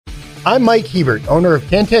I'm Mike Hebert, owner of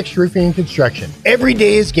Cantex Roofing and Construction. Every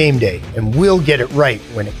day is game day, and we'll get it right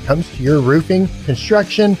when it comes to your roofing,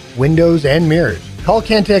 construction, windows, and mirrors. Call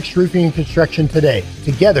Cantex Roofing and Construction today.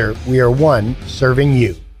 Together, we are one serving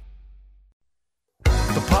you.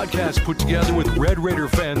 The podcast put together with Red Raider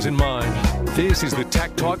fans in mind. This is the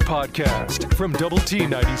Tech Talk Podcast from Double T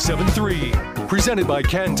 97.3, presented by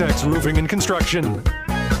Cantex Roofing and Construction.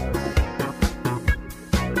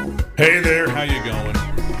 Hey there, how you going?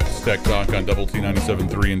 It's Tech Talk on Double T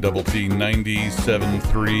 97.3 and Double T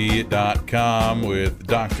 97.3.com with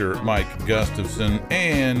Dr. Mike Gustafson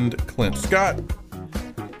and Clint Scott.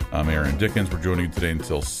 I'm Aaron Dickens. We're joining you today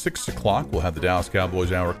until 6 o'clock. We'll have the Dallas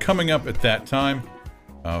Cowboys Hour coming up at that time,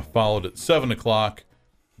 followed at 7 o'clock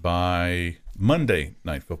by Monday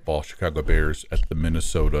Night Football, Chicago Bears at the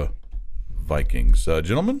Minnesota Vikings.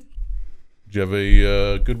 Gentlemen, did you have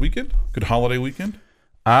a good weekend? Good holiday weekend?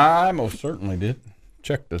 I most certainly did.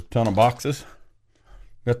 Checked a ton of boxes.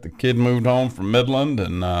 Got the kid moved home from Midland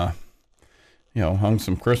and, hung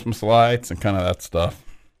some Christmas lights and kind of that stuff.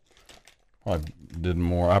 I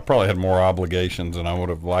probably had more obligations than I would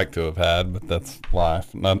have liked to have had, but that's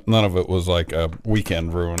life. None of it was like a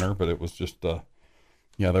weekend ruiner, but it was just, there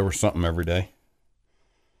was something every day.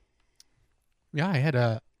 Yeah, I had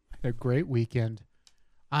a great weekend.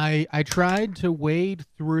 I tried to wade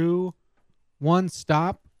through one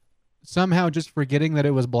stop, somehow just forgetting that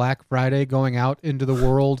it was Black Friday, going out into the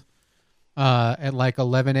world at like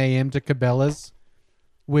 11 a.m. to Cabela's,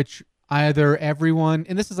 which either everyone,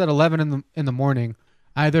 and this is at 11 in the morning,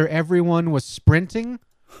 either everyone was sprinting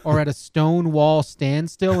or at a stone wall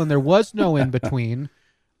standstill, and there was no in between.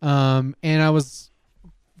 And I was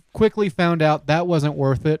quickly found out that wasn't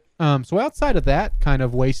worth it. So outside of that kind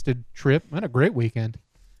of wasted trip, I had a great weekend.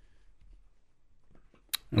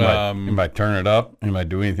 Anybody turn it up? Anybody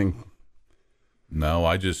do anything? No,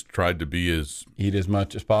 I just tried to be eat as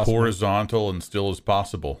much as possible, horizontal and still as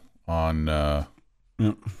possible on,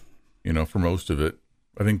 for most of it.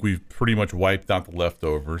 I think we've pretty much wiped out the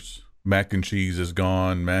leftovers. Mac and cheese is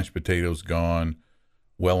gone. Mashed potatoes gone.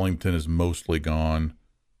 Wellington is mostly gone.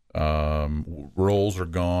 Rolls are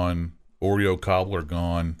gone. Oreo cobbler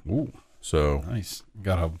gone. Ooh, so nice.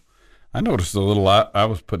 I noticed a little. I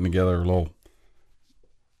was putting together a little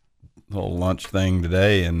lunch thing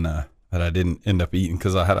today, and that I didn't end up eating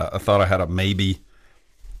because I thought I had a maybe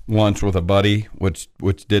lunch with a buddy, which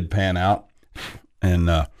did pan out, and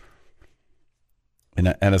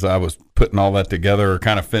as I was putting all that together, or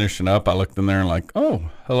kind of finishing up, I looked in there and like,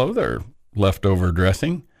 oh, hello there, leftover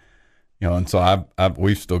dressing, and so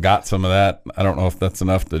we've still got some of that. I don't know if that's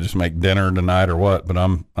enough to just make dinner tonight or what, but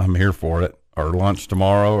I'm here for it, or lunch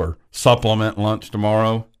tomorrow, or supplement lunch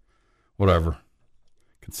tomorrow, whatever.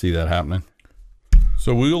 Could see that happening.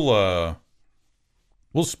 So we'll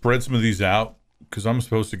spread some of these out because I'm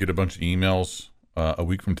supposed to get a bunch of emails a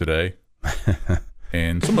week from today,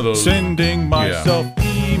 and some of those sending myself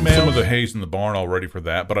emails. Some of the hay's in the barn already for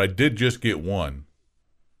that, but I did just get one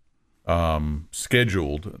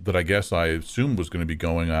scheduled that I guess I assumed was going to be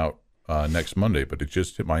going out next Monday, but it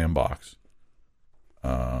just hit my inbox.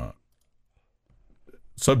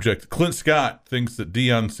 Subject: Clint Scott thinks that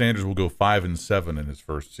Deion Sanders will go 5-7 in his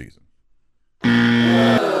first season.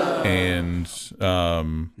 And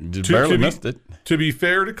barely missed it. To be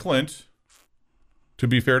fair to Clint,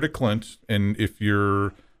 and if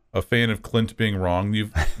you're a fan of Clint being wrong,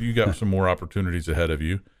 you got some more opportunities ahead of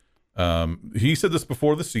you. He said this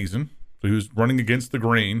before the season, so he was running against the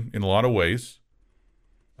grain in a lot of ways.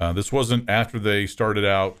 This wasn't after they started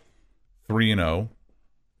out 3-0.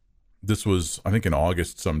 This was, I think, in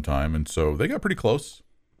August sometime, and so they got pretty close.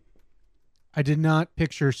 I did not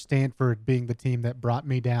picture Stanford being the team that brought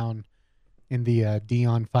me down in the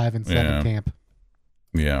Deion 5-7 camp.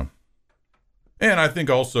 Yeah. And I think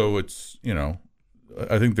also it's, I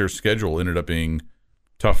think their schedule ended up being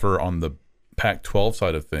tougher on the Pac-12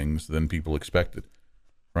 side of things than people expected.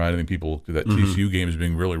 Right? I think people that TCU game is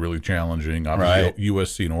being really, really challenging. Obviously, right.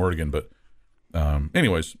 USC and Oregon, but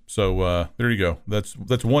anyways, so there you go. That's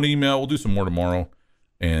one email. We'll do some more tomorrow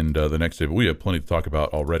and the next day, but we have plenty to talk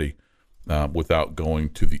about already without going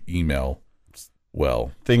to the email.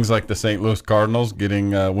 Well, things like the St. Louis Cardinals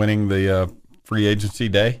winning the free agency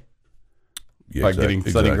day, by getting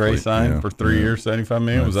Sonny Gray signed for 3 years, $75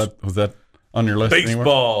 million. Was that on your list?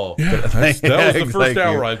 Baseball. That was the first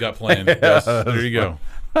hour I've got planned. Yes, there you go.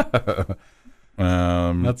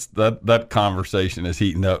 That conversation is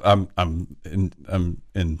heating up. I'm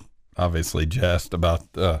in obviously jest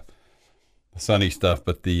about the Sonny stuff,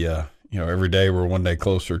 but the every day we're one day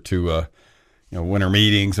closer to winter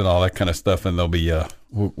meetings and all that kind of stuff, and there'll be the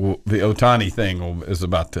Ohtani thing is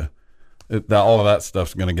about to all of that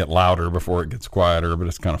stuff's going to get louder before it gets quieter, but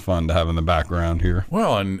it's kind of fun to have in the background here.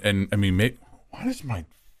 Well, and I mean, why does my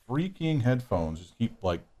freaking headphones just keep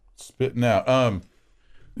like spitting out?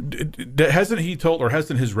 Hasn't he told, or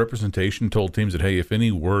hasn't his representation told teams that, hey, if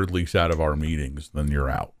any word leaks out of our meetings, then you're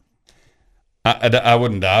out? I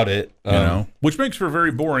wouldn't doubt it. Which makes for a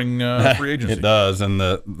very boring free agency. It does, and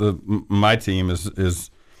my team is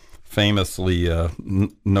famously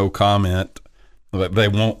no comment. They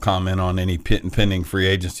won't comment on any pending free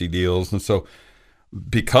agency deals, and so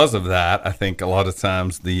because of that, I think a lot of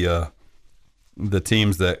times the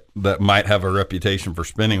teams that might have a reputation for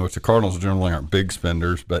spending, which the Cardinals generally aren't big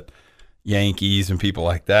spenders, but Yankees and people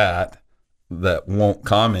like that won't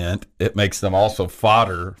comment, it makes them also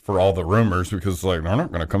fodder for all the rumors, because they're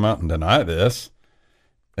not going to come out and deny this.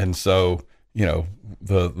 And so,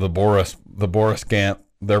 the Boris camp,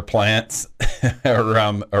 their plants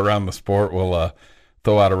around the sport will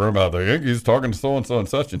throw out a rumor about the Yankees talking to so and so and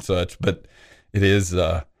such. But it is,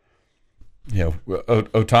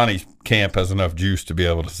 Ohtani's camp has enough juice to be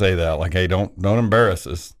able to say that, like, hey, don't embarrass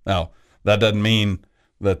us. Now, that doesn't mean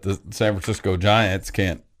that the San Francisco Giants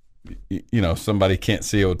can't. Somebody can't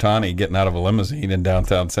see Ohtani getting out of a limousine in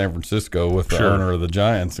downtown San Francisco with the owner of the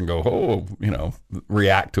Giants and go,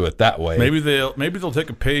 react to it that way. Maybe they'll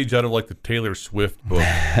take a page out of like the Taylor Swift book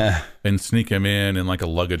and sneak him in like a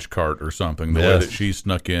luggage cart or something. The way that she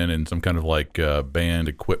snuck in some kind of like band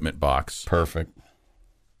equipment box. Perfect.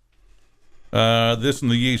 This in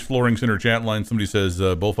the Yates Flooring Center chat line, somebody says,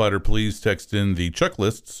 Bullfighter, please text in the Chuck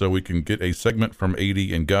list so we can get a segment from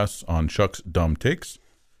 80 and Gus on Chuck's dumb takes.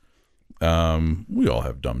 We all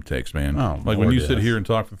have dumb takes, man. Like when you sit here and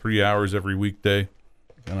talk for 3 hours every weekday,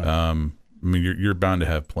 you're bound to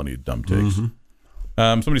have plenty of dumb takes. Mm-hmm.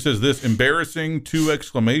 Somebody says this, embarrassing, 2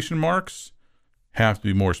 exclamation marks, have to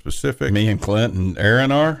be more specific. Me and Clint and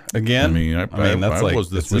Aaron are again. That's like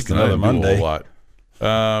was this week and another Monday. A lot.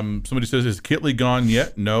 Somebody says, is Kitley gone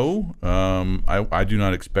yet? No. I do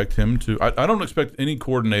not expect him to. I don't expect any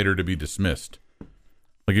coordinator to be dismissed.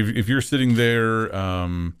 Like if you're sitting there,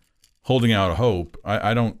 holding out hope,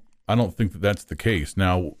 I don't think that that's the case.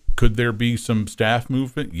 Now, could there be some staff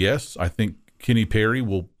movement? Yes, I think Kenny Perry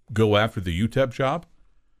will go after the UTEP job.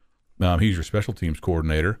 He's your special teams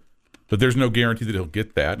coordinator, but there's no guarantee that he'll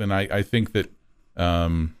get that. And I think that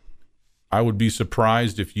I would be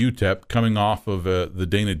surprised if UTEP, coming off of the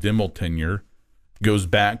Dana Dimmel tenure, goes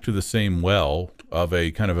back to the same well of a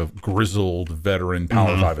kind of a grizzled veteran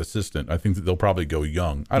Power 5 assistant. I think that they'll probably go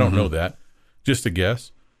young. I don't know that. Just a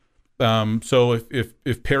guess. So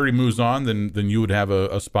if Perry moves on, then you would have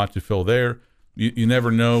a spot to fill there. You never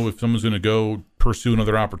know if someone's going to go pursue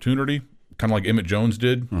another opportunity, kind of like Emmett Jones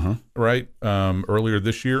did, right, earlier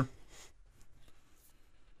this year.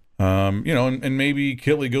 And maybe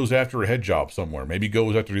Kitley goes after a head job somewhere. Maybe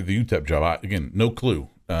goes after the UTEP job. Again, no clue.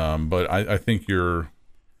 But I think you're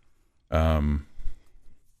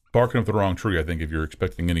barking up the wrong tree, I think, if you're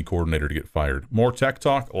expecting any coordinator to get fired. More tech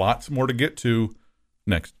talk, lots more to get to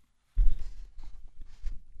next.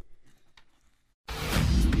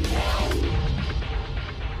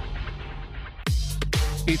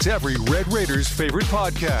 It's every Red Raiders' favorite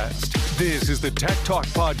podcast. This is the Tech Talk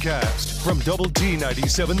Podcast from Double T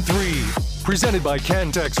 97.3, presented by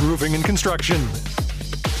Cantex Roofing and Construction.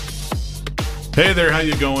 Hey there, how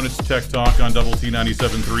you going? It's Tech Talk on Double T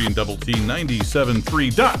 97.3 and Double T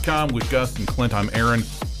 97.3.com with Gus and Clint. I'm Aaron.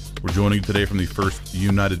 We're joining you today from the First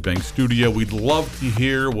United Bank studio. We'd love to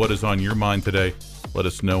hear what is on your mind today. Let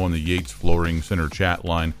us know on the Yates Flooring Center chat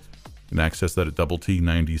line. You can access that at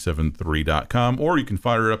doublet973.com, or you can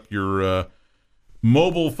fire up your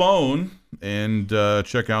mobile phone and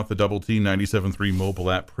check out the Double T 97.3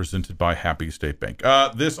 mobile app presented by Happy State Bank.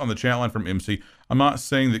 This on the chat line from MC. I'm not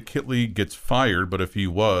saying that Kitley gets fired, but if he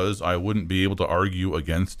was, I wouldn't be able to argue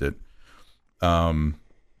against it. I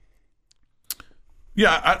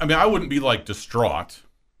wouldn't be like distraught.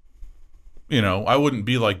 I wouldn't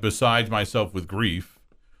be like beside myself with grief.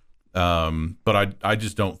 But I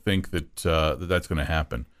just don't think that that's going to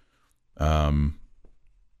happen.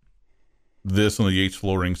 This on the Yates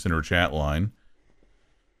Flooring Center chat line.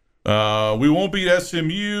 We won't beat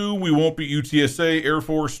SMU. We won't beat UTSA, Air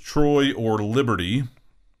Force, Troy, or Liberty.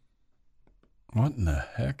 What in the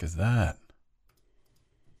heck is that?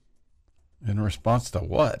 In response to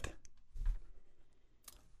what?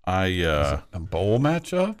 Is it a bowl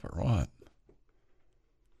matchup or what?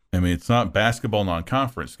 I mean, it's not basketball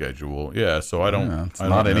non-conference schedule. Yeah, so I don't. Yeah, it's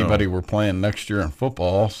not anybody we're playing next year in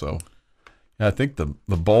football. So, yeah, I think the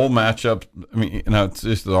bowl matchup. I mean, it's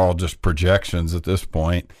just all just projections at this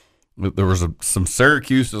point. There was some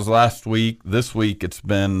Syracuse's last week. This week it's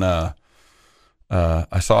been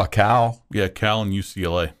I saw a cow. Yeah, Cal and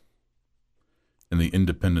UCLA in the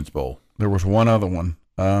Independence Bowl. There was one other one.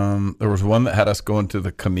 There was one that had us going to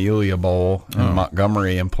the Camellia Bowl in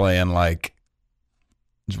Montgomery and playing like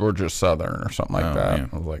Georgia Southern or something like that. Man.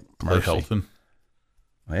 I was like, Clay mercy. Helton.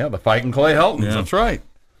 Yeah, the fighting Clay Heltons. Yeah. That's right.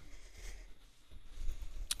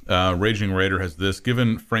 Raging Raider has this.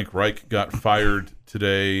 Given Frank Reich got fired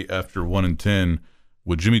today after 1-10,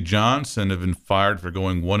 would Jimmy Johnson have been fired for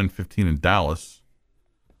going 1-15 in Dallas?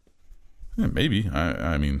 Yeah, maybe.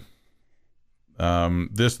 I mean,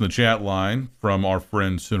 this in the chat line from our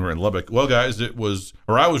friend Sooner in Lubbock. Well, guys, I was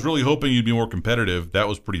really hoping you'd be more competitive. That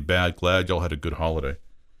was pretty bad. Glad y'all had a good holiday.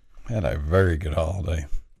 Had a very good holiday.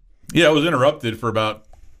 Yeah, I was interrupted for about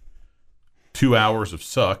 2 hours of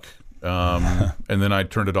suck. And then I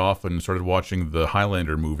turned it off and started watching the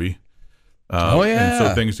Highlander movie. And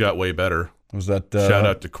so things got way better. Was that Shout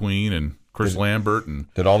out to Queen and Chris Lambert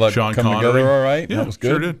and did all that Sean come Connery. together all right? Yeah, That was good.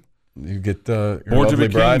 sure did. You get your Born to lovely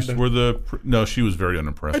be bride. Kings were no, she was very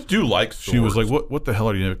unimpressed. I do like She was like, "What the hell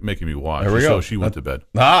are you making me watch?" There we So go. she went to bed.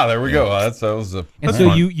 There we go. That was a. And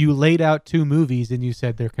so you laid out 2 movies and you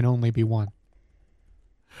said there can only be one.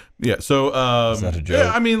 Yeah. So Is that a joke?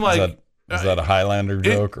 Yeah, I mean, like, is that a Highlander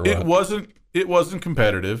joke or what? It wasn't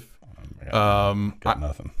competitive. Got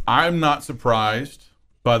nothing. I'm not surprised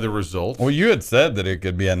by the result. Well, you had said that it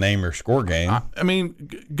could be a name or score game. I mean,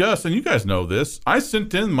 Gus, and you guys know this. I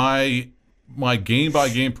sent in my game by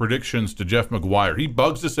game predictions to Jeff McGuire. He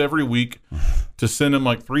bugs us every week to send him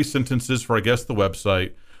like 3 sentences for, I guess, the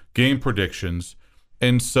website game predictions.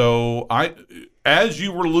 And so as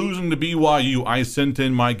you were losing to BYU, I sent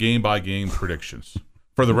in my game by game predictions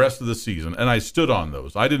for the rest of the season, and I stood on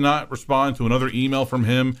those. I did not respond to another email from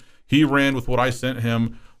him. He ran with what I sent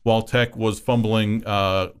him while Tech was fumbling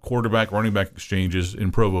quarterback, running back exchanges in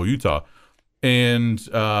Provo, Utah. And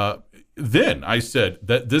then I said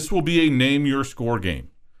that this will be a name your score game.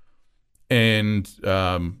 And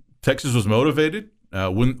Texas was motivated.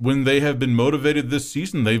 When they have been motivated this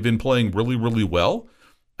season, they've been playing really, really well.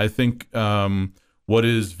 I think what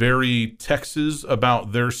is very Texas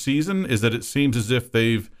about their season is that it seems as if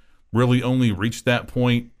they've really only reached that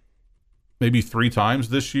point maybe 3 times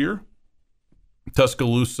this year.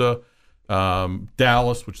 Tuscaloosa,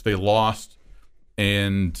 Dallas, which they lost,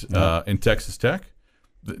 and Texas Tech.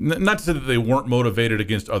 Not to say that they weren't motivated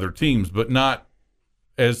against other teams, but not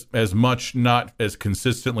as much, not as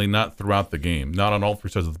consistently, not throughout the game, not on all 3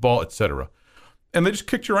 sides of the ball, etc. And they just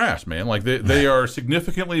kicked your ass, man. Like they are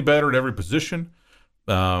significantly better at every position.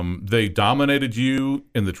 They dominated you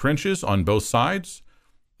in the trenches on both sides,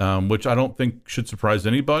 which I don't think should surprise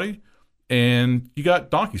anybody. And you got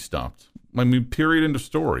donkey stomped. I mean, period, end of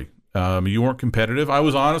story. You weren't competitive. I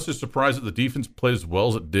was honestly surprised that the defense played as well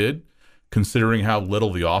as it did, considering how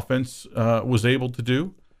little the offense was able to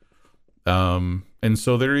do. And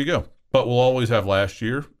so there you go. But we'll always have last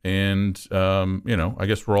year. And, I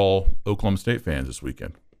guess we're all Oklahoma State fans this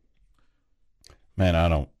weekend. Man, I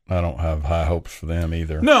don't have high hopes for them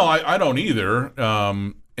either. No, I don't either.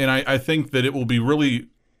 And I think that it will be really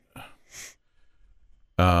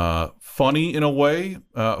funny in a way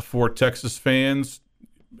for Texas fans,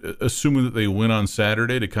 assuming that they win on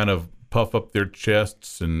Saturday, to kind of puff up their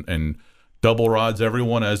chests and double rods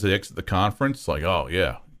everyone as they exit the conference. Like, oh,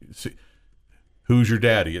 yeah, see, who's your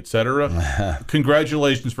daddy, etc.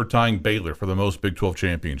 Congratulations for tying Baylor for the most Big 12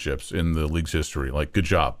 championships in the league's history. Like, good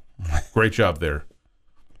job. Great job there.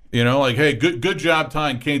 Hey, good job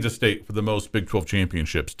tying Kansas State for the most Big 12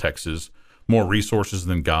 championships, Texas. More resources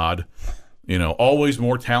than God. Always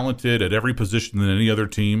more talented at every position than any other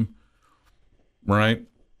team. Right?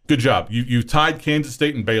 Good job. You've tied Kansas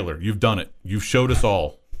State and Baylor. You've done it. You've showed us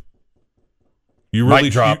all. You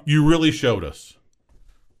really showed us.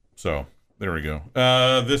 So, there we go.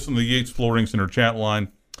 This on the Yates Flooring Center chat line.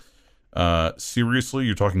 Seriously,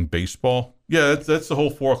 you're talking baseball? Yeah, that's the whole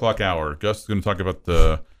 4 o'clock hour. Gus is going to talk about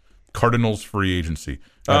the Cardinals free agency.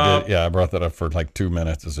 I did. Yeah, I brought that up for like 2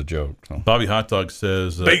 minutes as a joke. So. Bobby Hot Dog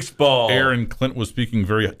says, baseball. Aaron Clint was speaking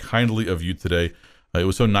very kindly of you today. It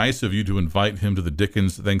was so nice of you to invite him to the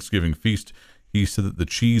Dickens Thanksgiving feast. He said that the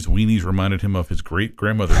cheese weenies reminded him of his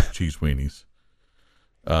great-grandmother's cheese weenies.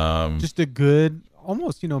 Just a good,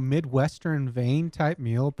 almost, Midwestern vein type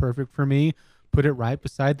meal. Perfect for me. Put it right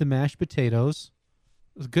beside the mashed potatoes.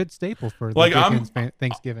 It was a good staple for the Dickens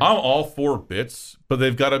Thanksgiving. I'm all for bits, but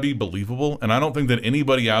they've got to be believable. And I don't think that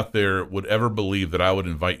anybody out there would ever believe that I would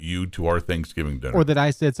invite you to our Thanksgiving dinner. Or that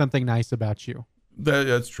I said something nice about you.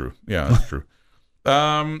 That's true. Yeah, that's true.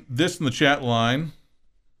 This in the chat line.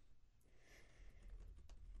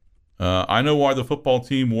 I know why the football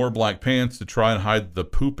team wore black pants, to try and hide the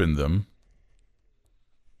poop in them.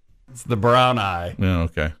 It's the brown eye. Yeah,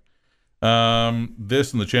 okay.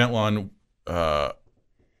 This in the chat line,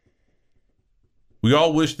 we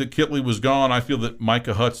all wish that Kitley was gone. I feel that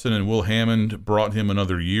Micah Hudson and Will Hammond brought him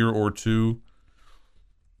another year or two.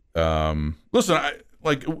 Listen,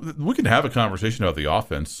 we can have a conversation about the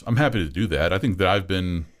offense. I'm happy to do that. I think that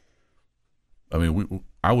we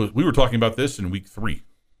were talking about this in week 3,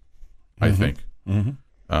 I think.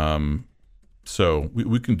 Mm-hmm. So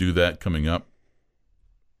we can do that coming up.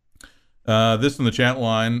 This in the chat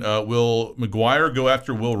line, will McGuire go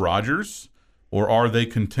after Will Rogers, or are they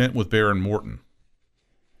content with Baron Morton?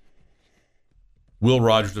 Will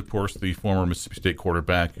Rogers, of course, the former Mississippi State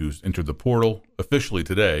quarterback who's entered the portal officially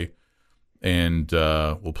today and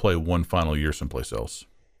will play one final year someplace else.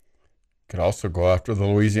 Could also go after the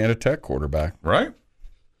Louisiana Tech quarterback. Right.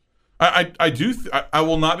 I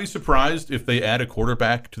will not be surprised if they add a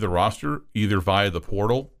quarterback to the roster, either via the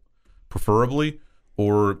portal, preferably,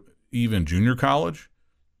 or even junior college.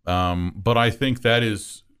 But I think that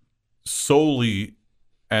is solely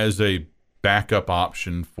as a backup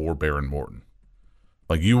option for Baron Morton.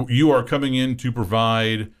 Like you are coming in to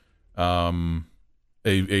provide a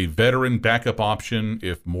veteran backup option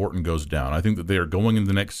if Morton goes down. I think that they are going into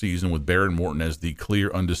the next season with Baron Morton as the clear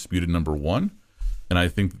undisputed number 1. And I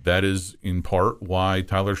think that is in part why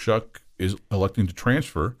Tyler Shuck is electing to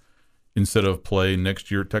transfer instead of play next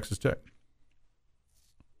year at Texas Tech.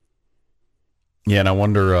 Yeah, and I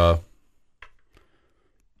wonder,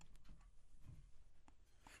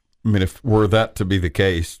 if were that to be the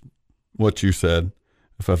case, what you said,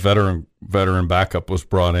 if a veteran backup was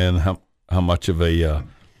brought in, how much of a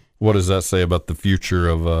what does that say about the future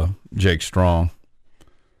of Jake Strong?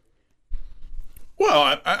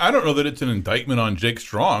 Well, I don't know that it's an indictment on Jake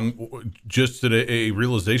Strong, just a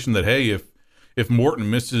realization that, hey, if Morton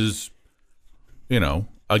misses,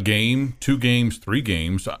 a game, 2 games, 3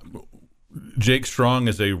 games, Jake Strong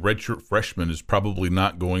as a redshirt freshman is probably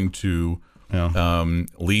not going to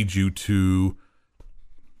lead you to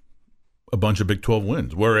a bunch of Big 12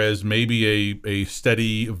 wins, whereas maybe a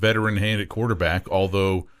steady veteran hand at quarterback,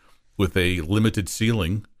 although with a limited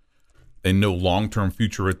ceiling and no long-term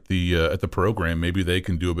future at the program, maybe they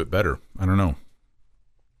can do a bit better. I don't know.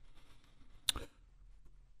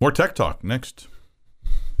 More Tech Talk next.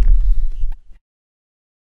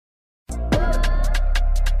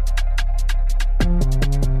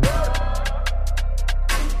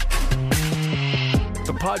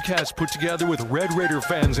 The podcast put together with Red Raider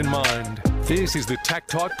fans in mind. This is the Tech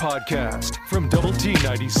Talk Podcast from Double T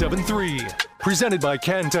 97.3, presented by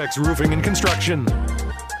Cantex Roofing and Construction.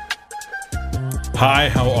 Hi,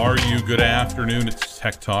 how are you? Good afternoon. It's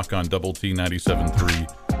Tech Talk on Double T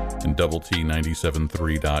 97.3 and Double T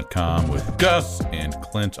 97.3.com with Gus and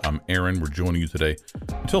Clint. I'm Aaron. We're joining you today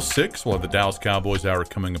until 6. We'll have the Dallas Cowboys Hour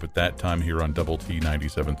coming up at that time here on Double T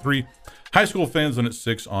 97.3. High school fans on at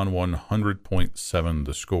 6 on 100.7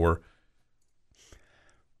 The Score.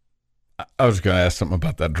 I was going to ask something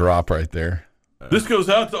about that drop right there. This goes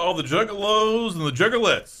out to all the juggalos and the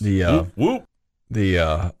juggalettes. Whoop.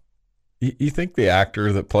 You think the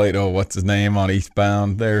actor that played, what's his name on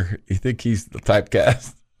Eastbound there, you think he's the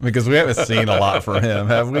typecast? Because we haven't seen a lot from him,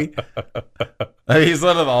 have we? He's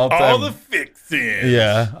one of the all-time. All the fixins.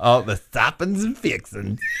 Yeah, all the stoppings and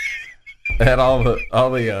fixins. And all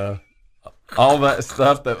that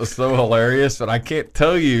stuff that was so hilarious, but I can't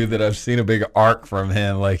tell you that I've seen a big arc from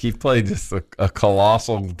him. Like, he played just a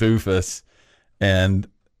colossal doofus and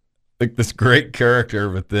like this great character,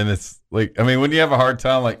 but then it's like, when you have a hard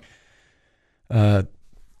time, like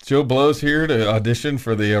Joe Blow's here to audition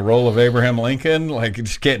for the role of Abraham Lincoln, like you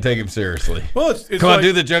just can't take him seriously. Well, it's come on,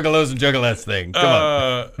 do the juggalos and juggalettes thing.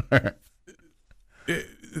 Come on.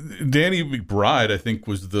 Danny McBride, I think,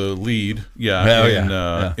 was the lead,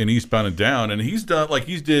 in Eastbound and Down, and he's done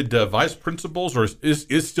did Vice Principals, or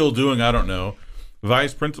is still doing, I don't know,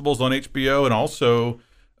 Vice Principals on HBO, and also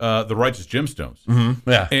The Righteous Gemstones. Mm-hmm.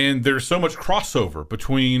 Yeah, and there's so much crossover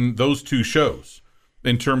between those two shows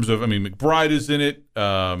in terms of, McBride is in it.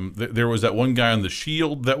 There was that one guy on The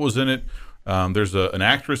Shield that was in it. There's an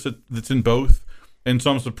actress that's in both, and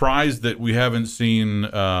so I'm surprised that we haven't seen.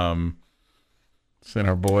 Seen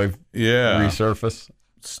our boy resurface.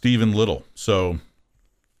 Stephen Little. So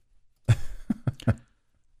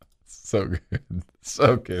good.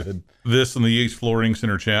 So good. This in the Yates Flooring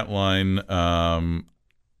Center chat line from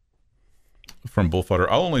Bullfighter.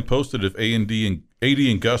 I'll only post it if AD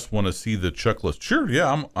and Gus want to see the checklist. Sure,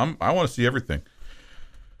 yeah, I want to see everything.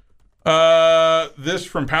 This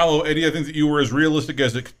from Paolo. Eddie, I think that you were as realistic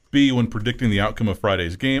as it could be when predicting the outcome of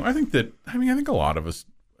Friday's game. I think a lot of us,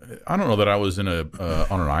 I don't know that I was in on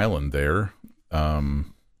an island there.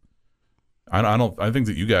 I think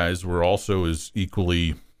that you guys were also as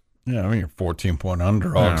equally. Yeah, I mean, you're 14-point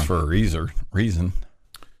underdogs for a reason.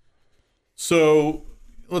 So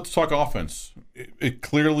let's talk offense. It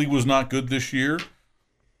clearly was not good this year.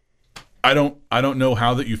 I don't know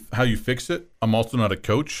how you fix it. I'm also not a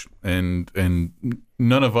coach, and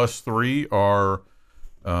none of us three are,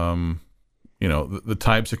 the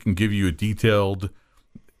types that can give you a detailed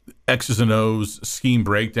X's and O's scheme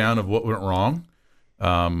breakdown of what went wrong.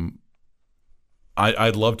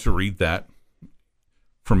 I'd love to read that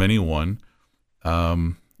from anyone,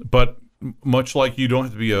 but much like you don't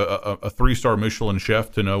have to be a 3-star Michelin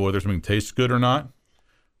chef to know whether something tastes good or not.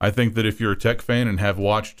 I think that if you're a Tech fan and have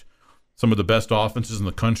watched some of the best offenses in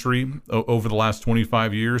the country over the last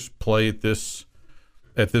 25 years play at this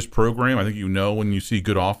program, I think you know when you see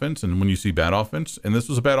good offense and when you see bad offense, and this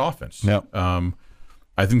was a bad offense. Yep.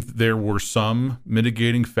 I think that there were some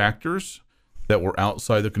mitigating factors that were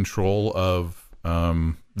outside the control of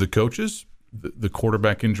the coaches, the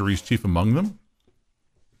quarterback injuries chief among them.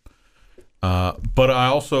 But I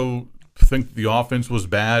also think the offense was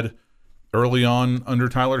bad early on under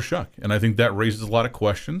Tyler Shuck, and I think that raises a lot of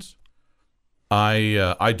questions.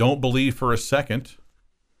 I don't believe for a second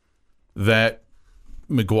that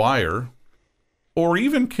McGuire or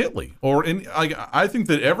even Kitley I think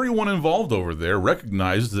that everyone involved over there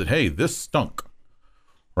recognizes that, hey, this stunk,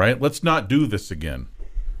 right? Let's not do this again.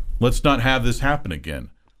 Let's not have this happen again.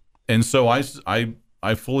 And so I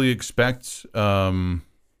fully expect and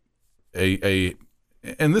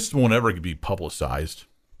this won't ever be publicized,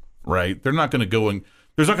 right? They're not going to go and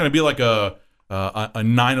there's not going to be like a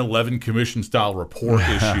 9/11 commission style report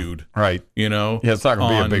issued, right? Yeah, it's not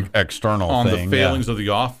going to be a big external on thing, the failings of the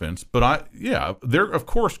offense. But they're of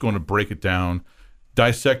course going to break it down,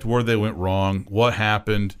 dissect where they went wrong, what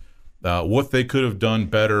happened, what they could have done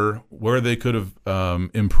better, where they could have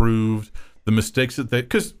improved, the mistakes that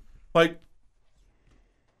because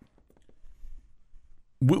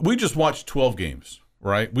we just watched 12 games,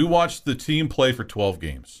 right? We watched the team play for 12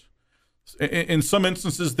 games. In some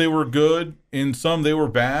instances, they were good. In some, they were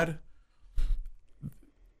bad.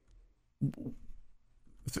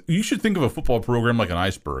 You should think of a football program like an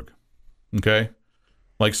iceberg, okay?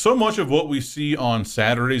 Like so much of what we see on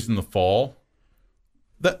Saturdays in the fall,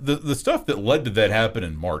 that the stuff that led to that happened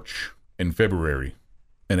in March, in February,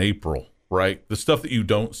 in April, right? The stuff that you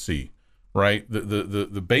don't see, right?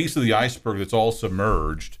 The base of the iceberg that's all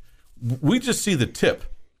submerged. We just see the tip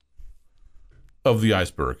of the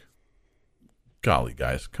iceberg. Golly,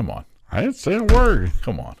 guys, come on. I didn't say a word.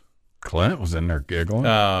 Come on. Clint was in there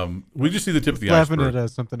giggling. We just see the tip of the laughing iceberg. at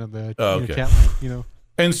something in the Okay. chat line,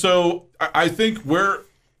 And so I think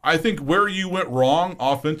where you went wrong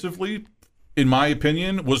offensively, in my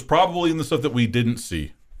opinion, was probably in the stuff that we didn't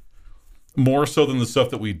see, more so than the stuff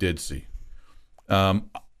that we did see.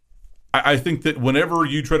 I think that whenever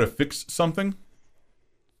you try to fix something,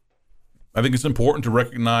 I think it's important to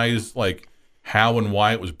recognize how and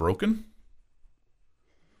why it was broken.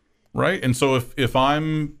 Right. And so if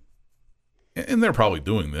I'm, and they're probably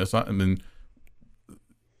doing this, I mean,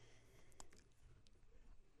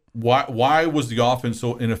 why was the offense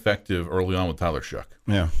so ineffective early on with Tyler Shuck?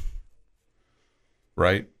 Yeah.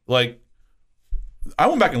 Right. I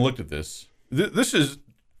went back and looked at this. This is,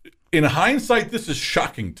 in hindsight, this is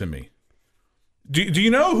shocking to me. Do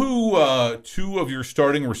you know who two of your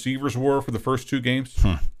starting receivers were for the first two games?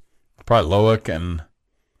 Probably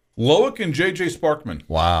Loic and J.J. Sparkman.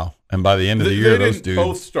 Wow. And by the end of the year, those dudes didn't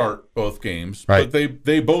both start both games, right. But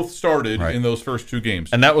they both started in those first two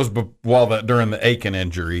games. And that was during the Aiken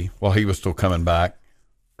injury, while he was still coming back.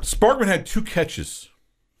 Sparkman had 2 catches,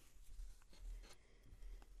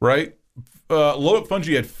 right? Loic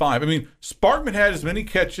Fungi had 5. I mean, Sparkman had as many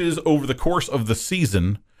catches over the course of the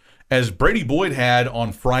season as Brady Boyd had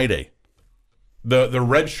on Friday. The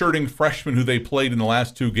redshirting freshman who they played in the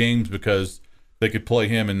last 2 games because they could play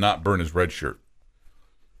him and not burn his red shirt.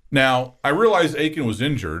 Now, I realize Aiken was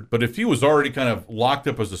injured, but if he was already kind of locked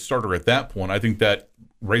up as a starter at that point, I think that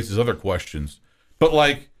raises other questions. But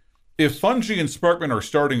if Fungi and Sparkman are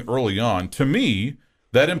starting early on, to me,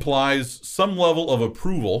 that implies some level of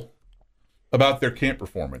approval about their camp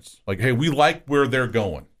performance. Hey, we like where they're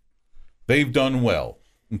going. They've done well.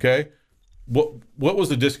 Okay? What was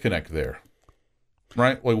the disconnect there?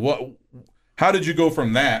 Right? How did you go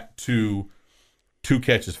from that to 2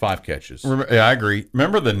 catches, 5 catches? Yeah, I agree.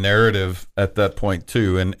 Remember the narrative at that point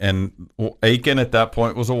too, and Aiken at that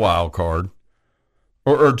point was a wild card,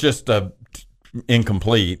 or just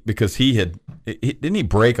incomplete because didn't he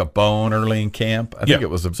break a bone early in camp? I think it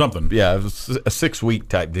was something. Yeah, it was a 6-week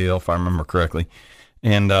type deal if I remember correctly,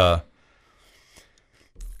 and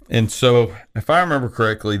And so, if I remember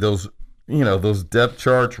correctly, those depth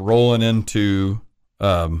charts rolling into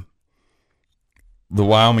the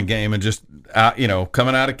Wyoming game and just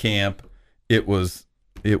coming out of camp, it was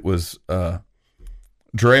Dre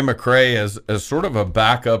McCray as sort of a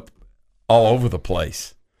backup all over the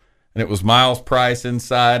place. And it was Miles Price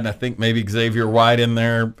inside, and I think maybe Xavier White in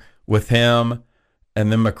there with him. And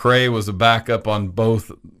then McCray was a backup on both,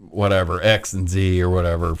 whatever, X and Z or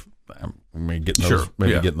whatever. I mean,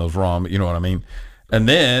 getting those wrong, but you know what I mean. And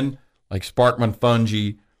then, like, Sparkman,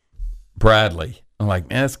 Fungi, Bradley. I'm like,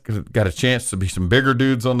 man, it's got a chance to be some bigger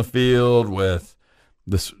dudes on the field with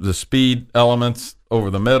the speed elements over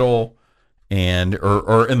the middle and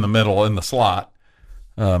or in the middle, in the slot,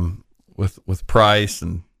 with Price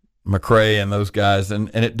and McCray and those guys, and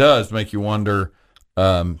it does make you wonder,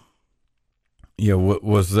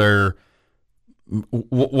 was there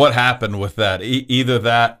what happened with that? Either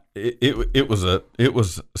that it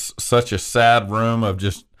was such a sad room of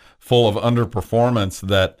just full of underperformance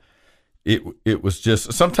that it was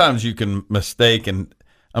just, sometimes you can mistake, and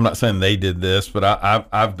I'm not saying they did this, but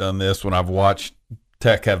I've done this when I've watched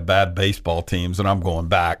Tech have bad baseball teams, and I'm going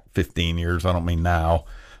back 15 years. I don't mean now,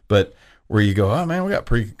 but where you go, oh man, we got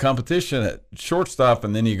pretty good competition at shortstop,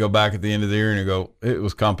 and then you go back at the end of the year and you go, it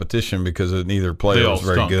was competition because neither player was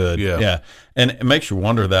very good. Yeah, and it makes you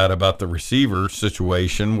wonder that about the receiver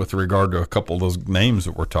situation with regard to a couple of those names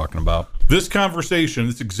that we're talking about. This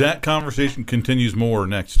exact conversation continues more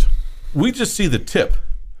next. We just see the tip.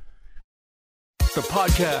 The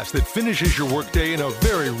podcast that finishes your workday in a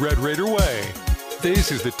very Red Raider way.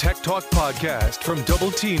 This is the Tech Talk Podcast from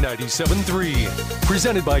Double T 97.3,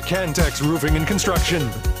 presented by Cantex Roofing and Construction.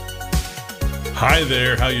 Hi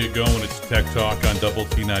there, how you going? It's Tech Talk on Double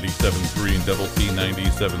T 97.3 and Double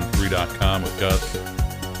T973.com with Gus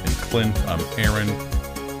and Clint. I'm Aaron.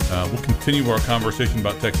 We'll continue our conversation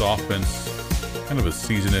about Tech's offense, kind of a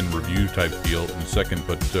season in review type deal in a second,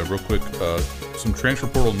 but real quick, some transfer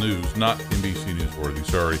portal news, not NBC newsworthy,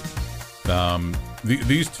 sorry.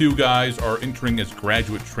 These two guys are entering as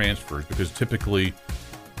graduate transfers because typically,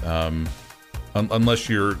 unless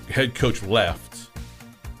your head coach left,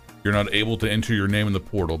 you're not able to enter your name in the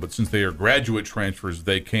portal. But since they are graduate transfers,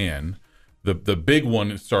 they can. The big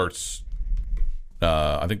one starts,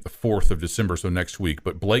 I think, the 4th of December, so next week.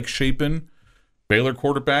 But Blake Shapen, Baylor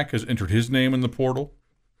quarterback, has entered his name in the portal.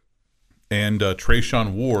 And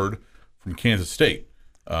Trayshawn Ward from Kansas State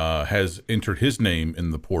has entered his name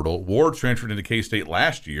in the portal. Ward transferred into K-State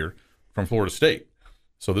last year from Florida State.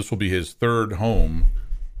 So this will be his third home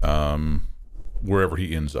wherever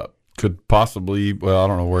he ends up. Could possibly, well, I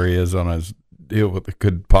don't know where he is on his deal, but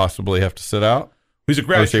could possibly have to sit out. He's a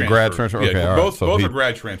grad transfer. Grad transfer? Okay, yeah, both are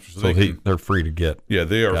grad transfers. So they're free to get. Yeah,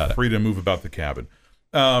 they are free to move about the cabin.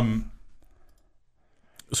 So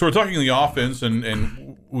we're talking the offense,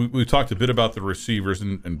 and we talked a bit about the receivers,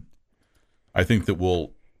 and I think that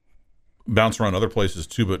we'll bounce around other places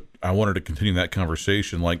too, but I wanted to continue that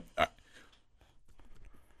conversation. Like,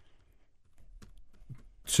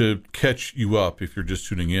 to catch you up, if you're just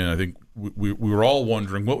tuning in, I think we were all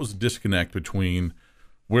wondering what was the disconnect between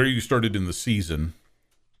where you started in the season,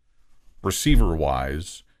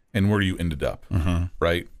 receiver-wise, and where you ended up,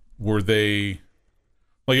 right? Were they,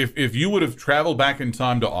 like, if you would have traveled back in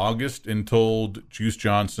time to August and told Juice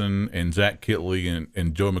Johnson and Zach Kitley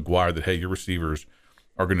and Joe McGuire that, hey, your receivers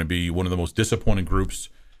are going to be one of the most disappointing groups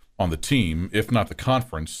on the team, if not the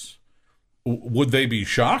conference, would they be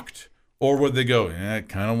shocked? Or would they go, it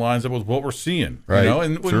kind of lines up with what we're seeing? Right. You know?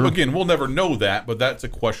 And again, we'll never know that, but that's a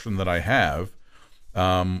question that I have.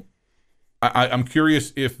 I'm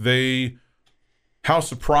curious how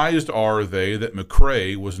surprised are they that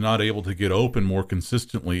McCray was not able to get open more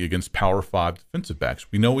consistently against Power 5 defensive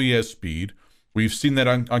backs? We know he has speed. We've seen that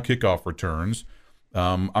on kickoff returns.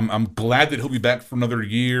 I'm glad that he'll be back for another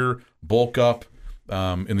year, bulk up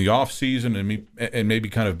in the offseason, and maybe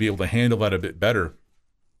kind of be able to handle that a bit better.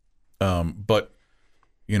 But,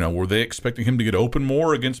 were they expecting him to get open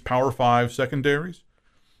more against Power 5 secondaries?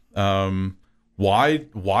 Why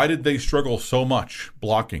did they struggle so much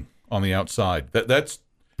blocking on the outside?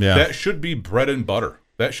 That should be bread and butter.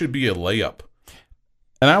 That should be a layup.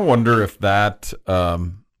 And I wonder if that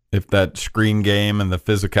screen game and the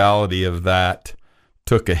physicality of that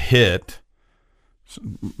took a hit,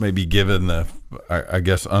 maybe given the, I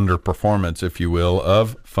guess, underperformance, if you will,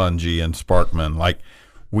 of Fungi and Sparkman. Like,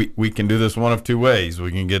 we can do this one of two ways.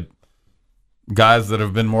 We can get guys that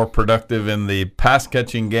have been more productive in the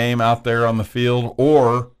pass-catching game out there on the field,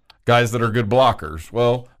 or guys that are good blockers.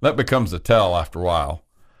 Well, that becomes a tell after a while.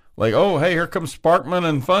 Like, oh, hey, here comes Sparkman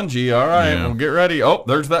and Fungi. All right, We'll get ready. Oh,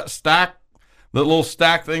 there's that stack the little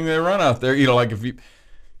stack thing they run out there. Like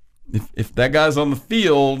if that guy's on the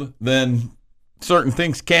field, then certain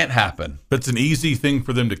things can't happen. That's an easy thing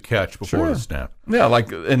for them to catch before the snap. Yeah,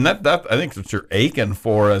 and that I think that's what you're aching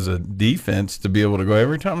for as a defense, to be able to go,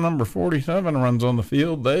 every time number 47 runs on the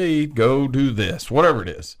field, they go do this, whatever it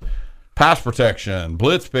is. Pass protection,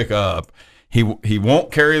 blitz pickup. He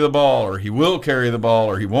won't carry the ball, or he will carry the ball,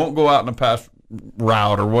 or he won't go out in a pass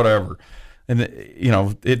route or whatever. And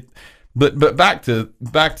but back to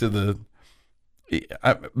the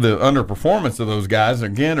underperformance of those guys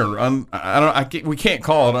again, we can't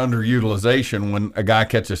call it underutilization when a guy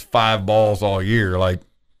catches 5 balls all year. Like,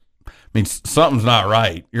 I mean, something's not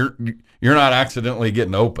right. You're not accidentally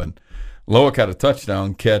getting open. Loic had a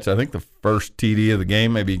touchdown catch, I think the first TD of the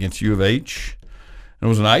game, maybe against U of H. It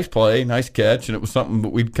was a nice play, nice catch, and it was something that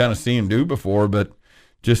we'd kind of seen him do before, but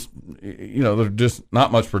just, there's just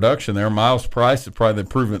not much production there. Miles Price is probably the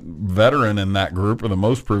proven veteran in that group, or the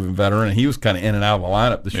most proven veteran, and he was kind of in and out of the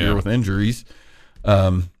lineup this year with injuries.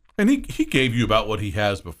 And he gave you about what he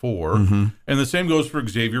has before, and the same goes for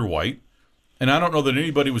Xavier White. And I don't know that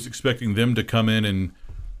anybody was expecting them to come in and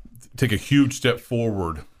take a huge step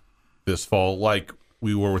forward this fall, like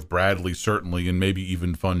we were with Bradley, certainly, and maybe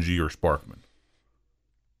even Fungi or Sparkman.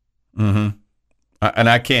 And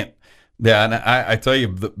I can't. Yeah, and I tell you,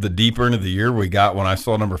 the deeper into the year we got, when I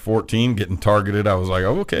saw number 14 getting targeted, I was like,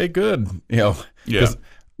 oh, okay, good. Because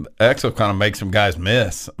Exo kind of makes some guys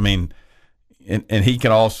miss. I mean, and he's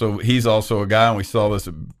also a guy, and we saw this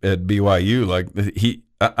at BYU. Like,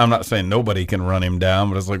 I'm not saying nobody can run him down,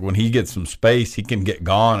 but it's like when he gets some space, he can get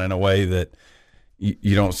gone in a way that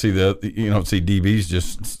you don't see DBs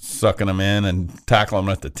just sucking them in and tackling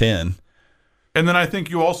them at the 10. And then I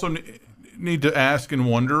think you also need to ask and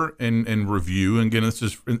wonder and review. And again, this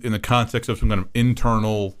is in the context of some kind of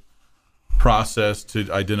internal process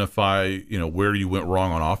to identify, where you went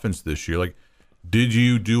wrong on offense this year. Like, did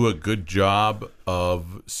you do a good job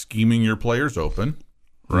of scheming your players open,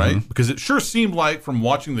 right? Because it sure seemed like, from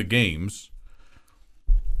watching the games,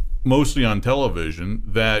 mostly on television,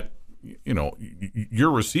 that your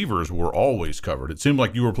receivers were always covered. It seemed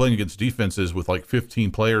like you were playing against defenses with like 15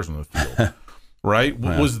 players on the field, right?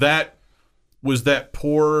 Yeah. Was that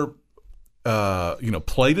poor,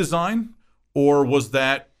 play design, or was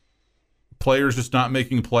that players just not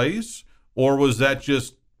making plays, or was that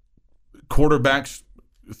just quarterbacks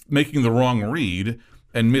making the wrong read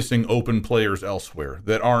and missing open players elsewhere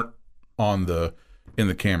that aren't in the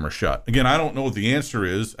camera shot? Again, I don't know what the answer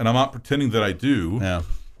is, and I'm not pretending that I do. Yeah.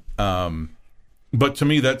 But to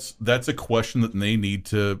me, that's a question that they need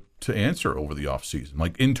to answer over the offseason,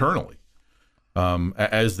 like internally,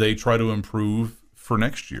 as they try to improve for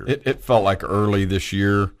next year. It felt like early this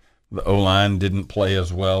year the O-line didn't play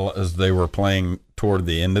as well as they were playing toward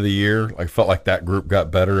the end of the year. I felt like that group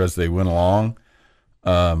got better as they went along.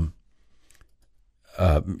 And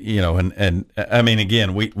I mean,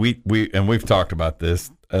 again, we've talked about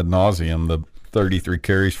this ad nauseum, the 33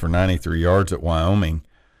 carries for 93 yards at Wyoming.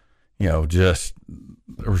 There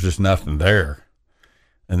was just nothing there.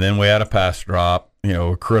 And then we had a pass drop,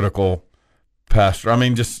 a critical pass drop. I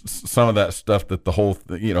mean, just some of that stuff that the whole,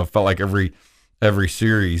 felt like every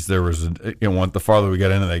series there was, the farther we got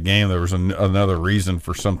into that game, there was another reason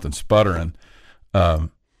for something sputtering. And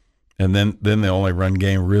then the only run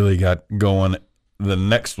game really got going the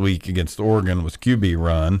next week against Oregon was QB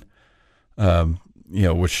run.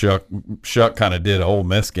 With Shuck kind of did a Ole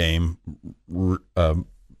Miss game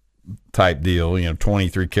type deal,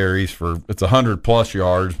 23 carries for, it's 100+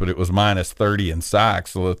 yards, but it was minus 30 in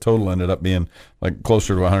sacks. So the total ended up being like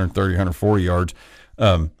closer to 130, 140 yards.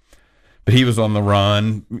 But he was on the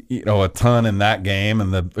run, a ton in that game,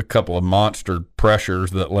 and a couple of monster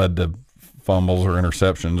pressures that led to fumbles or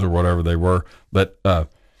interceptions or whatever they were. But as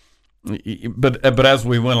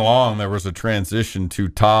we went along, there was a transition to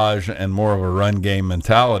Taj and more of a run game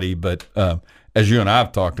mentality. But as you and I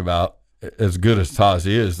have talked about, as good as Taj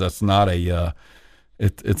is, that's not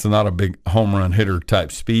it's not a big home run hitter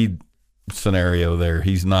type speed scenario there.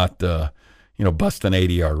 He's not busting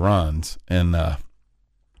 80-yard runs, and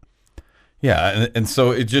and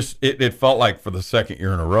so it felt like for the second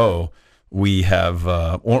year in a row we have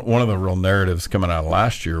one of the real narratives coming out of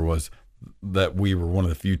last year was that we were one of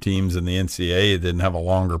the few teams in the NCAA that didn't have a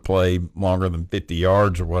longer play, longer than 50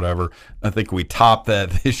 yards or whatever. I think we topped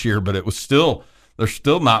that this year, but it was still. There's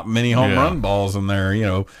still not many home run balls in there.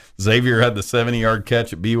 Xavier had the 70-yard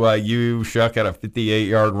catch at BYU. Shuck had a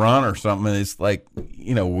 58-yard run or something. And it's like,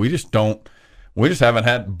 we just haven't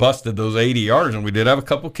had busted those 80 yards. And we did have a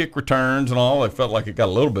couple kick returns and all. I felt like it got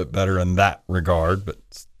a little bit better in that regard, but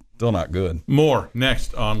Still not good. More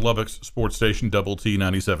next on Lubbock's sports station, Double T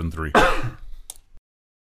 97.3.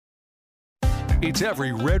 It's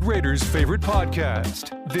every Red Raiders' favorite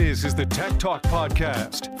podcast. This is the Tech Talk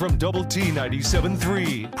Podcast from Double T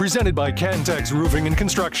 97.3, presented by Cantex Roofing and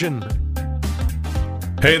Construction.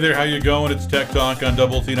 Hey there, how you going? It's Tech Talk on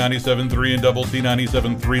Double T 97.3 and Double T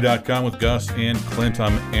 97.3.com with Gus and Clint.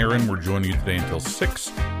 I'm Aaron. We're joining you today until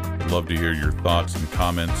 6. I'd love to hear your thoughts and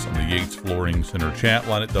comments on the Yates Flooring Center chat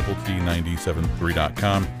line at Double T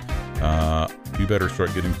 97.3.com. You better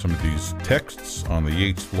start getting some of these texts on the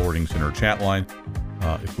Yates Flooring Center chat line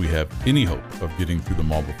if we have any hope of getting through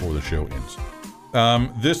them all before the show ends.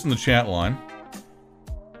 This in the chat line.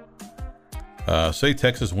 Say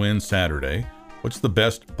Texas wins Saturday. What's the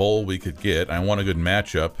best bowl we could get? I want a good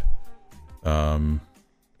matchup,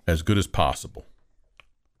 as good as possible.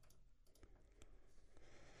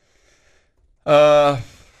 I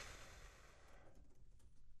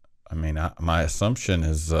mean, my assumption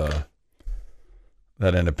is that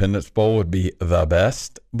Independence Bowl would be the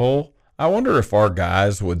best bowl. I wonder if our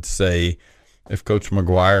guys would say, if Coach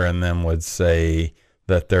McGuire and them would say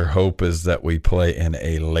that their hope is that we play in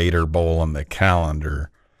a later bowl on the calendar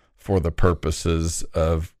for the purposes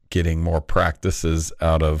of getting more practices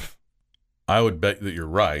out of. I would bet that you're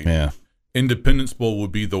right. Yeah. Independence Bowl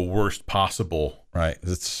would be the worst possible. Right.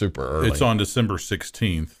 It's super early. It's on December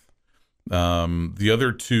 16th. The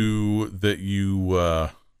other two that you,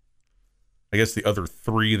 I guess the other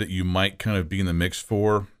three that you might kind of be in the mix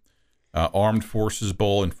for, Armed Forces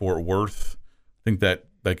Bowl in Fort Worth. I think that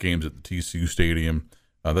game's at the TCU Stadium.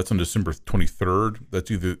 That's on December 23rd.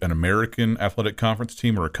 That's either an American Athletic Conference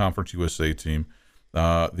team or a Conference USA team.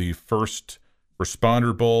 The First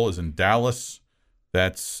Responder Bowl is in Dallas.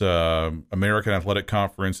 That's American Athletic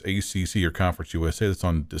Conference, ACC, or Conference USA. That's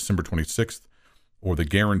on December 26th. Or the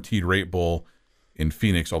Guaranteed Rate Bowl in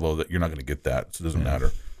Phoenix, although you're not going to get that, so it doesn't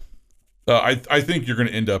matter. I think you're going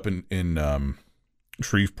to end up in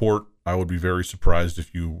Shreveport. I would be very surprised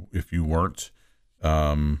if you weren't.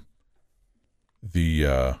 That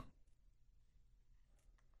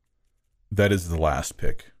is the last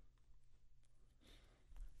pick.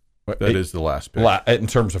 That is the last pick. In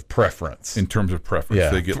terms of preference. In terms of preference,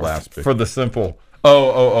 yeah, they get last pick. For the simple,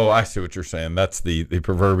 I see what you're saying. That's the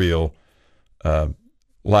proverbial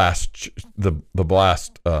last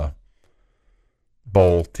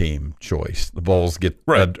bowl team choice. The bowls get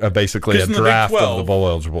basically a draft of the bowl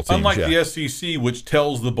eligible teams. Unlike the SEC, which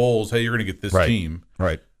tells the bowls, hey, you're going to get this team.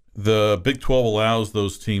 Right. The Big 12 allows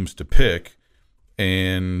those teams to pick,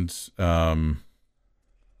 and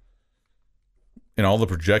all the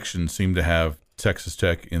projections seem to have Texas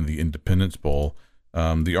Tech in the Independence Bowl.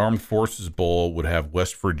 The Armed Forces Bowl would have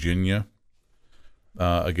West Virginia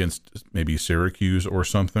against maybe Syracuse or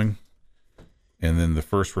something. And then the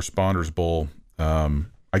First Responders Bowl,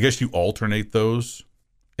 I guess you alternate those.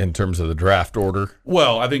 In terms of the draft order?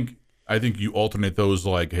 Well, I think you alternate those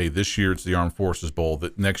like, hey, this year it's the Armed Forces Bowl,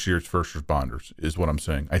 that next year it's First Responders, is what I'm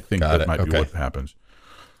saying. I think that might be what happens.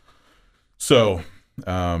 So,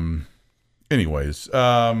 anyways,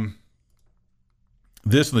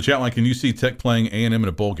 this in the chat line, can you see Tech playing A&M in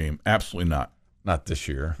a bowl game? Absolutely not. Not this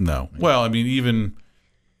year. No. Well, I mean, even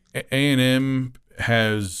A&M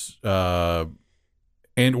has,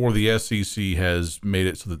 and or the SEC has made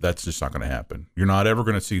it so that that's just not going to happen. You're not ever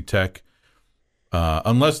going to see Tech,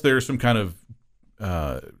 unless there's some kind of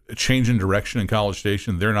change in direction in College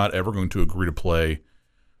Station, they're not ever going to agree to play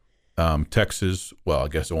Texas. Well, I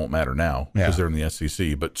guess it won't matter now because they're in the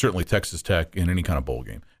SEC, but certainly Texas Tech in any kind of bowl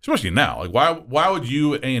game, especially now. Like, why would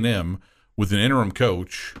you at A&M with an interim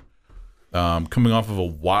coach coming off of a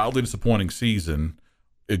wildly disappointing season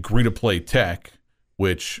agree to play Tech,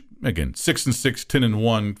 which again 6-6,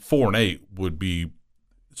 10-1, 4-8 would be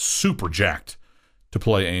super jacked to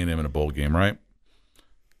play A&M in a bowl game, right?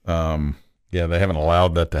 Yeah, they haven't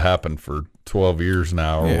allowed that to happen for 12 years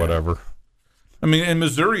now or whatever. I mean, and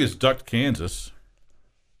Missouri has ducked Kansas,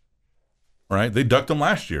 right? They ducked them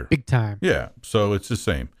last year. Big time. Yeah, so it's the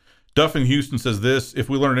same. Duff in Houston says this: if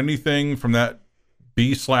we learned anything from that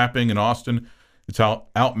bee slapping in Austin, it's how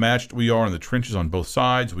outmatched we are in the trenches on both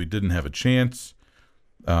sides. We didn't have a chance.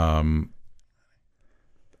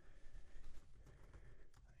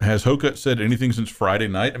 Has Hokut said anything since Friday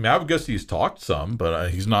night? I mean, I would guess he's talked some, but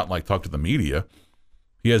he's not like talked to the media.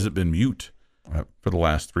 He hasn't been mute for the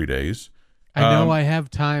last 3 days. I know I have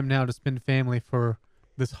time now to spend family for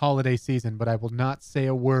this holiday season, but I will not say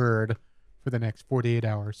a word for the next 48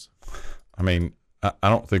 hours. I mean, I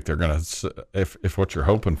don't think they're going to, if what you're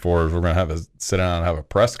hoping for is we're going to have sit down and have a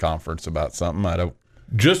press conference about something, I don't.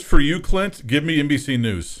 Just for you, Clint, give me NBC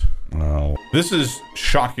News. Oh. This is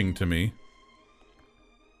shocking to me.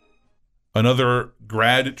 Another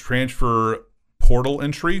grad transfer portal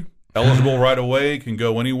entry. Eligible right away, can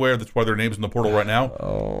go anywhere. That's why their name's in the portal right now.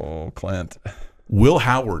 Oh, Clint. Will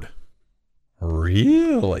Howard.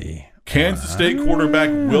 Really? Kansas State quarterback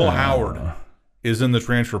Will Howard is in the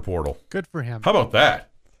transfer portal. Good for him. How about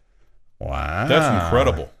that? Wow. That's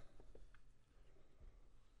incredible.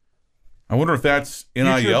 I wonder if that's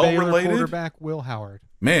Future NIL Baylor related. quarterback Will Howard.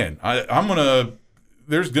 Man,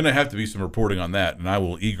 there's going to have to be some reporting on that, and I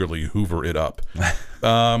will eagerly hoover it up.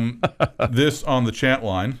 This on the chat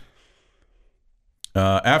line.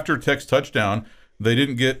 After Tech's touchdown, they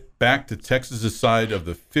didn't get back to Texas's side of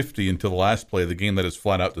the 50 until the last play of the game. That is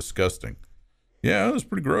flat out disgusting. Yeah, it was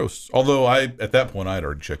pretty gross. Although at that point I had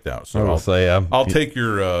already checked out. So I'll take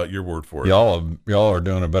your word for it. Y'all are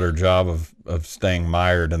doing a better job of staying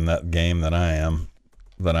mired in that game than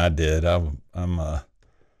I did. I'm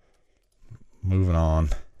moving on.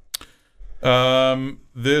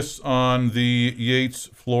 This on the Yates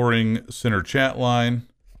Flooring Center chat line.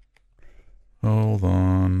 Hold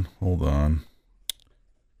on.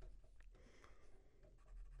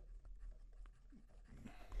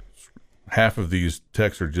 Half of these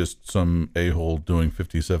texts are just some a-hole doing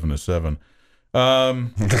 57-7.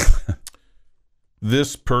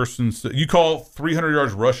 This person said, you call 300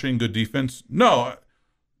 yards rushing good defense? No,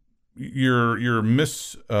 you're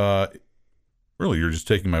really, you're just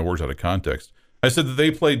taking my words out of context. I said that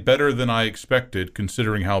they played better than I expected,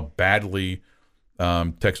 considering how badly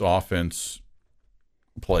Tech's offense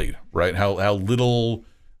played, right? How little,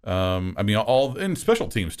 all in special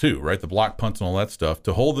teams too, right? The block punts and all that stuff.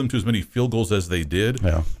 To hold them to as many field goals as they did,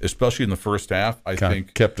 especially in the first half, I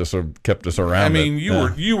think kept us around. I mean,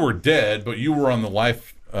 you were dead, but you were on the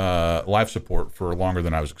life support for longer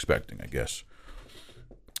than I was expecting, I guess.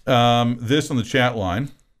 This on the chat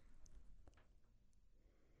line.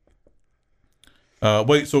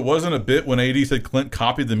 Wait, so it wasn't a bit when AD said Clint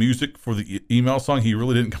copied the music for the email song? He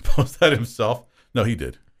really didn't compose that himself? No, he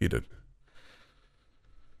did.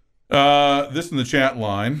 This in the chat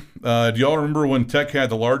line. Do y'all remember when Tech had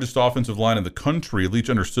the largest offensive line in the country? Leach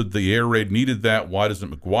understood the air raid needed that. Why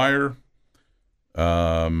doesn't McGuire?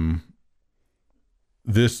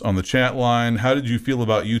 This on the chat line. How did you feel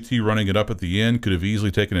about UT running it up at the end? Could have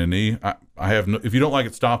easily taken a knee. I have no. If you don't like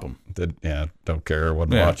it, stop them. Don't care.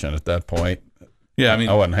 Wasn't watching at that point. Yeah, I mean,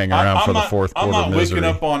 I wasn't hanging around for the fourth quarter. I'm not misery.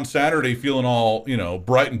 waking up on Saturday feeling all,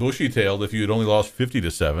 bright and bushy-tailed if you had only lost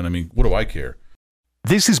 50-7. I mean, what do I care?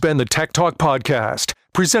 This has been the Tech Talk Podcast,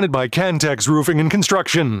 presented by Cantex Roofing and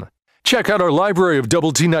Construction. Check out our library of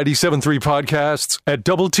Double T 97.3 podcasts at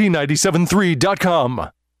doublet97.3.com.